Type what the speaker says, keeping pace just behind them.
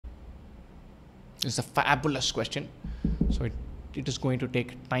It's a fabulous question. So it is going to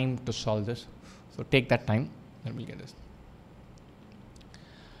take time to solve this. So take that time and we'll get this.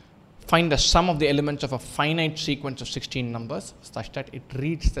 Find the sum of the elements of a finite sequence of 16 numbers such that it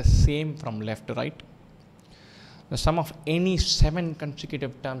reads the same from left to right. The sum of any 7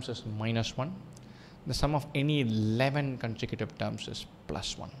 consecutive terms is -1. The sum of any 11 consecutive terms is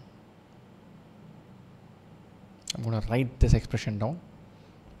 +1. I'm going to write this expression down.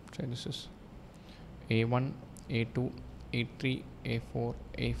 So this is A1, A2, A3, A4,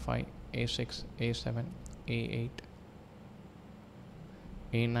 A5, A6, A7, A8,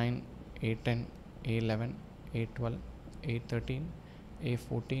 A9, A10, A11, A12, A13,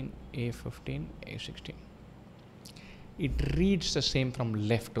 A14, A15, A16. It reads the same from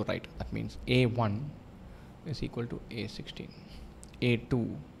left to right. That means A1 is equal to A16,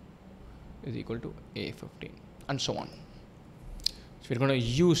 A2 is equal to A15, and so on. So we're going to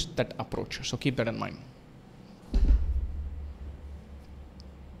use that approach. So keep that in mind.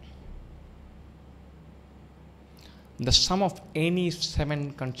 The sum of any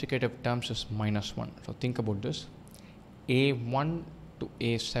 7 consecutive terms is -1. So think about this. A1 to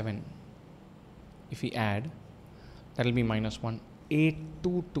A7, if we add, that will be -1.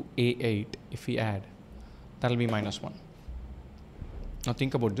 A2 to A8, if we add, that will be -1. Now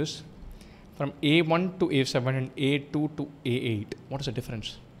think about this. From A1 to A7 and A2 to A8, what is the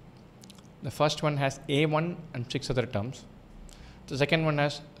difference? The first one has A1 and 6 other terms. The second one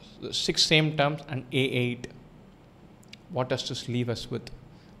has 6 same terms and A8. What does this leave us with?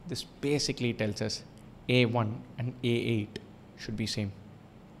 This basically tells us A1 and A8 should be same.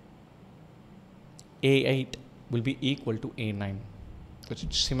 A8 will be equal to A9 because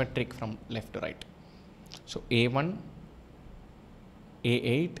it's symmetric from left to right. So A1,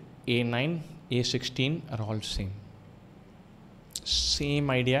 A8, A9, A16 are all same. Same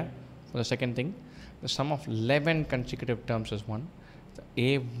idea for the second thing. The sum of 11 consecutive terms is 1. So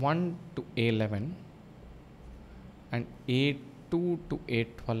A1 to A11 and A2 to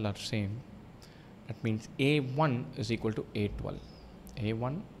A12 are same. That means A1 is equal to A12.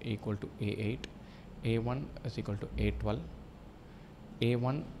 A1 equal to A8. A1 is equal to A12.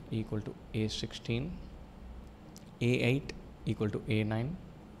 A1 equal to A16. A8 equal to A9.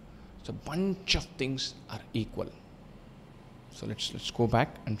 So bunch of things are equal. So let's go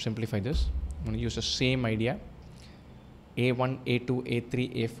back and simplify this. I'm going to use the same idea. A1, A2, A3,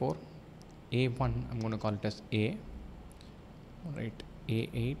 A4. A1 I'm going to call it as A. Alright,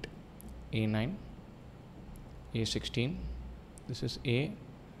 A8, A9, A16. This is A.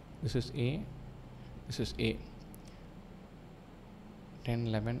 This is A. This is A. 10,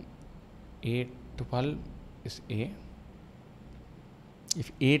 11, A12 is A.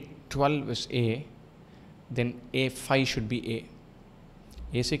 If A12 is A, then A5 should be A.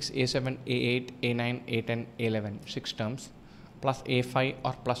 A6, A7, A8, A9, A10, A11, 6 terms, plus A5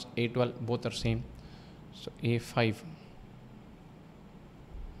 or plus A12, both are same. So A5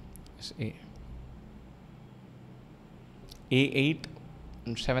 is A. A8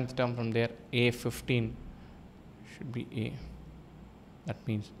 and 7th term from there, A15 should be A. That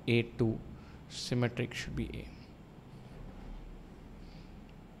means A2 symmetric should be A.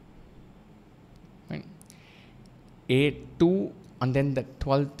 Fine. A2 and then the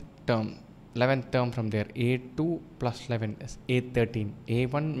 12th term, 11th term from there, A2 plus 11 is A13.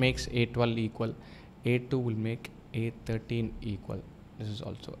 A1 makes A12 equal. A2 will make A13 equal. This is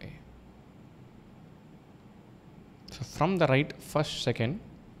also A. So from the right, first, second,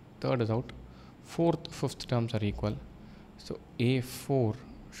 third is out. 4th, 5th terms are equal. So A4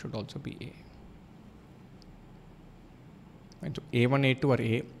 should also be A. Right, so A1, A2 are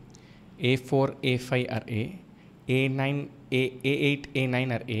A. A4, A5 are A. A9, A8,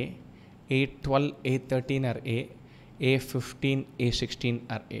 A9 are A. A12, A13 are A. A15, A16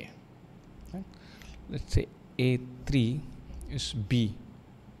 are A. Right? Let's say A3 is B.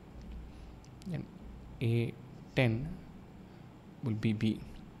 Then A10 will be B.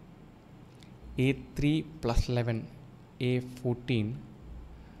 A3 plus 11, A14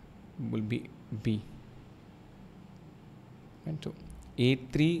 will be B. And so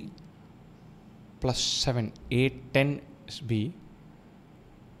A3 plus 7, A10 is B.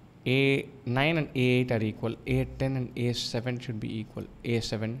 A9 and A8 are equal. A10 and A7 should be equal.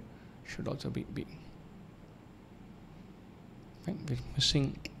 A7 should also be B. Fine. We're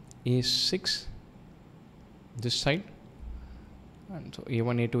missing A6 this side. And so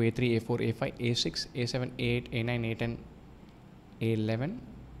A1, A2, A3, A4, A5, A6, A7, A8, A9, A10, A11,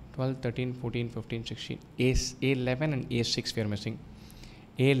 12, 13, 14, 15, 16. A11 and A6 we are missing.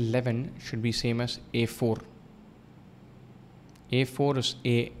 A11 should be same as A4. A4 is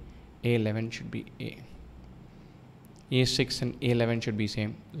A. A11 should be A. A6 and A11 should be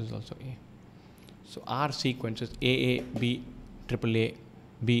same. This is also A. So our sequence is AA, B, triple A,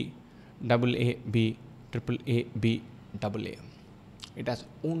 B, double A, B, triple A, B, double A. It has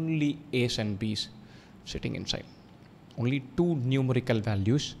only A's and B's sitting inside. Only two numerical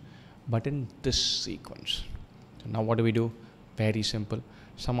values, but in this sequence. So now what do? Very simple.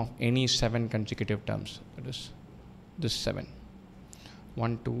 Sum of any 7 consecutive terms. That is this 7.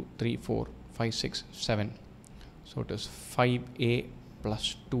 1, 2, 3, 4, 5, 6, 7. So it is 5A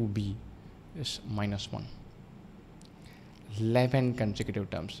plus 2B is minus 1. 11 consecutive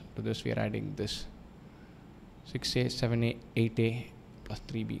terms. To this we are adding this 6A, 7A, 8A plus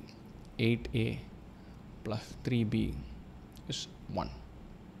 3B. 8A plus 3B is 1.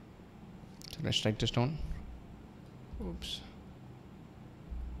 So let's write this down. Oops.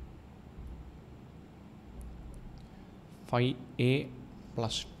 5A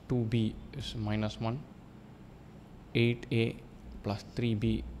plus 2B is minus 1. 8A plus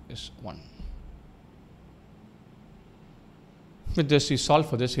 3B is 1. With this, we solve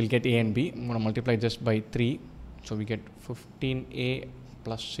for this, we'll get A and B. I'm going to multiply this by 3. So we get 15A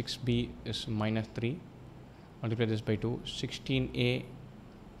plus 6B is minus 3. Multiply this by 2. 16A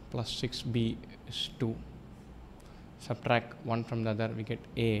plus 6B is 2. Subtract 1 from the other, we get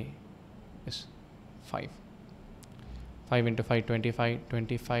A is 5. 5 into 5, 25.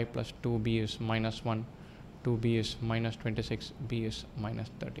 25 plus 2B is minus 1. 2B is minus 26. B is minus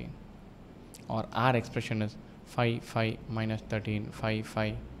 13. Or our expression is 5, 5 minus 13, 5,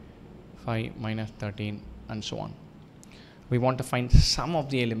 5, 5 minus 13, and so on. We want to find sum of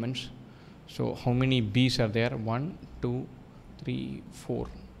the elements. So how many B's are there? 1, 2, 3, 4.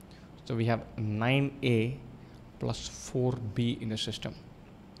 So we have 9A plus 4B in the system.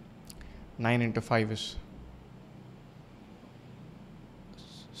 9 into 5 is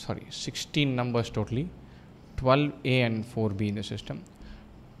 16 numbers totally. 12A and 4B in the system.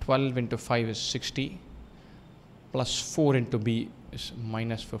 12 into 5 is 60. Plus 4 into B is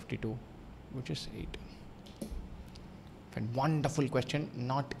minus 52, which is 8. And wonderful question.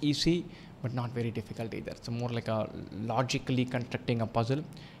 Not easy, but not very difficult either. It's more like a logically constructing a puzzle.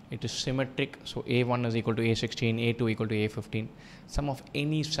 It is symmetric. So A1 is equal to A16, A2 equal to A15. Sum of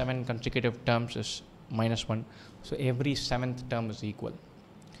any 7 consecutive terms is minus 1. So every 7th term is equal.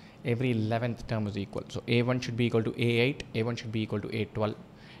 Every 11th term is equal. So A1 should be equal to A8, A1 should be equal to A12,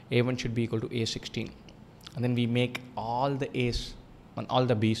 A1 should be equal to A16. And then we make all the A's and all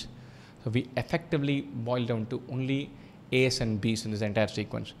the B's. So we effectively boil down to only A's and B's in this entire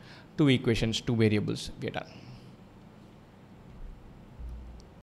sequence. 2 equations, 2 variables, we are done.